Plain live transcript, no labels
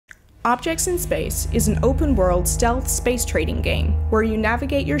Objects in Space is an open-world stealth space trading game where you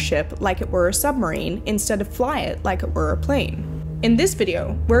navigate your ship like it were a submarine instead of fly it like it were a plane. In this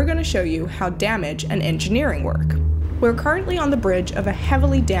video, we're going to show you how damage and engineering work. We're currently on the bridge of a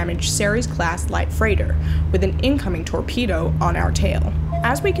heavily damaged Ceres-class light freighter with an incoming torpedo on our tail.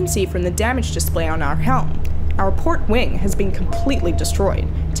 As we can see from the damage display on our helm, our port wing has been completely destroyed,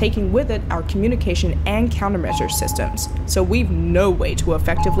 taking with it our communication and countermeasure systems, so we've no way to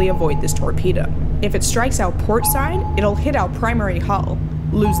effectively avoid this torpedo. If it strikes our port side, it'll hit our primary hull.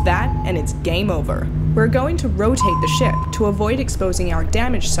 Lose that, and it's game over. We're going to rotate the ship to avoid exposing our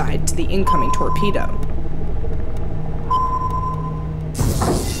damaged side to the incoming torpedo.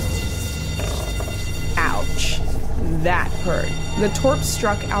 Ouch. That hurt. The torp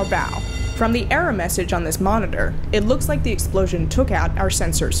struck our bow. From the error message on this monitor, it looks like the explosion took out our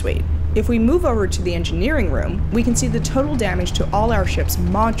sensor suite. If we move over to the engineering room, we can see the total damage to all our ship's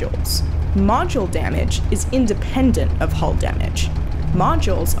modules. Module damage is independent of hull damage.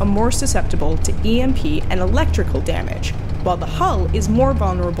 Modules are more susceptible to EMP and electrical damage, while the hull is more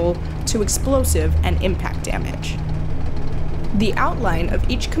vulnerable to explosive and impact damage. The outline of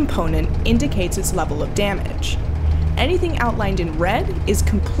each component indicates its level of damage. Anything outlined in red is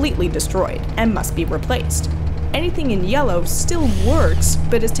completely destroyed and must be replaced. Anything in yellow still works,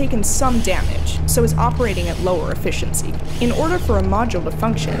 but has taken some damage, so is operating at lower efficiency. In order for a module to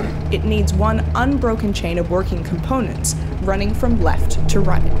function, it needs one unbroken chain of working components running from left to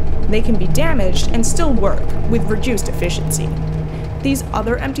right. They can be damaged and still work, with reduced efficiency. These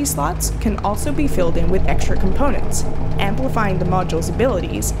other empty slots can also be filled in with extra components, amplifying the module's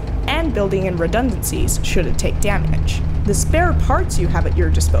abilities and building in redundancies should it take damage. The spare parts you have at your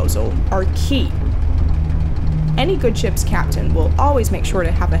disposal are key. Any good ship's captain will always make sure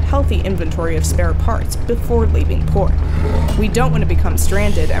to have a healthy inventory of spare parts before leaving port. We don't want to become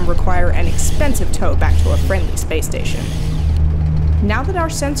stranded and require an expensive tow back to a friendly space station. Now that our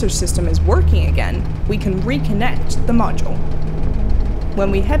sensor system is working again, we can reconnect the module.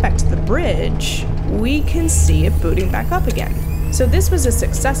 When we head back to the bridge, we can see it booting back up again. So this was a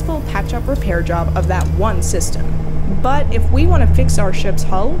successful patch-up repair job of that one system. But if we want to fix our ship's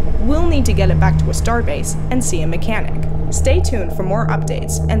hull, we'll need to get it back to a starbase and see a mechanic. Stay tuned for more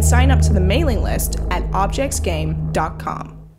updates and sign up to the mailing list at objectsgame.com.